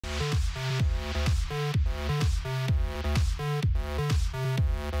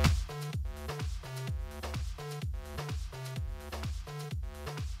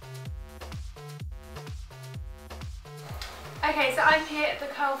Okay, so I'm here at the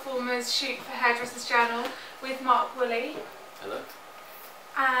Curlformers shoot for Hairdresser's Journal with Mark Woolley. Hello.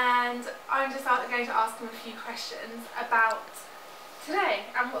 And I'm just going to ask him a few questions about today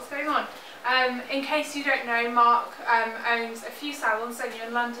and what's going on. In case you don't know, Mark owns a few salons, don't you,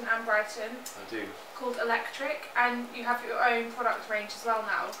 in London and Brighton? I do. Called Electric, and you have your own product range as well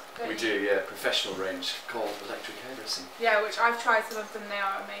now, don't you? We do, yeah, professional range called Electric Hairdressing. Yeah, which I've tried some of them, they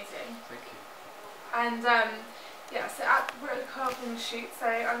are amazing. Thank you. And yeah, so we're at the Curlformers shoot, so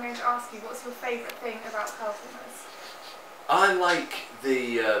I'm going to ask you, what's your favourite thing about Curlformers? I like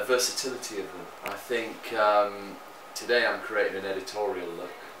the versatility of them. I think today I'm creating an editorial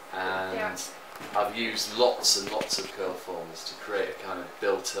look, and yeah. I've used lots and lots of curlformers to create a kind of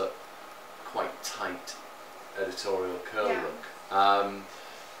built up, quite tight editorial curl yeah. look.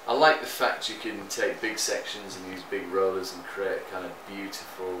 I like the fact you can take big sections and use big rollers and create a kind of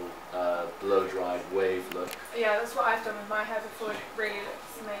beautiful blow-dried wave look. Yeah, that's what I've done with my hair before. It really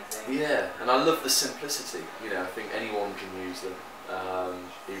looks amazing. Yeah, and I love the simplicity. You know, I think anyone can use them,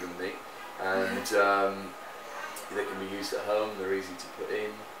 even me. And they can be used at home. They're easy to put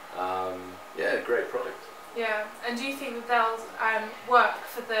in. Yeah, great product. Yeah, and do you think that they'll work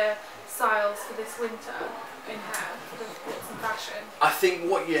for the styles for this winter in hair, for the sports and fashion? I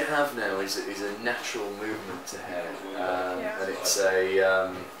think what you have now is a natural movement to hair, yeah.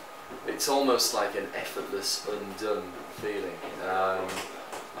 and it's almost like an effortless undone feeling.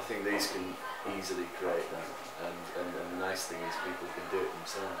 I think these can easily create that, and the nice thing is people can do it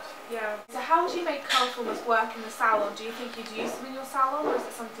themselves. Yeah. So how would you make curlformers work in the salon? Do you think you'd use them in your salon, or is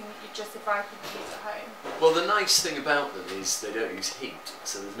it something that you'd just advise people to use at home? Well, the nice thing about them is they don't use heat,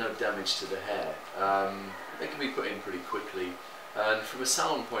 so there's no damage to the hair. They can be put in pretty quickly, and from a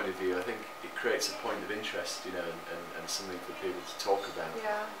salon point of view, I think it creates a point of interest, you know, and something for people to talk about.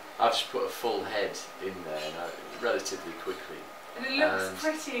 Yeah. I've just put a full head in there relatively quickly. And it looks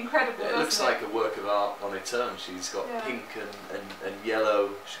pretty incredible, it looks like a work of art on its own. She's got yeah. pink and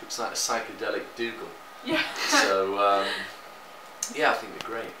yellow. She looks like a psychedelic Dougal. Yeah. So, yeah, I think they're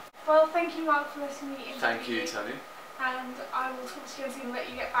great. Well, thank you, Mark, for letting me interview. Thank you, Tanya. And I will talk to you soon and let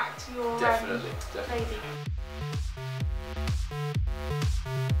you get back to your definitely. lady.